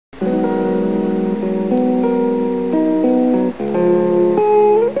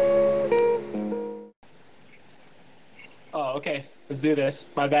let's do this.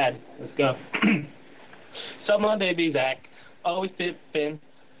 My bad. Let's go. So my baby Zach, always tipping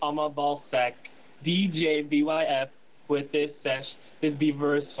on my ball sack. DJ BYF with this sesh. This be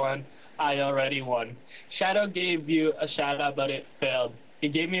verse 1. I already won. Shadow gave you a shout out, but it failed. He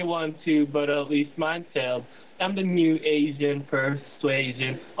gave me one too, but at least mine failed. I'm the new Asian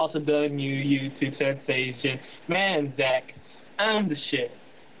persuasion, also the new YouTube sensation. Man, Zach, I'm the shit.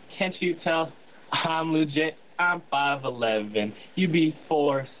 Can't you tell? I'm legit. I'm 5'11". You be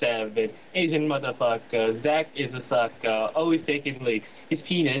 4'7". Asian motherfucker. Zach is a sucker. Always taking leaks. His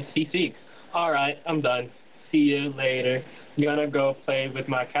penis he seeks. Alright, I'm done. See you later. Gonna go play with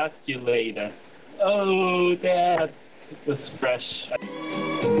my calculator. Oh, that was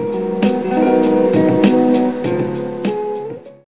fresh.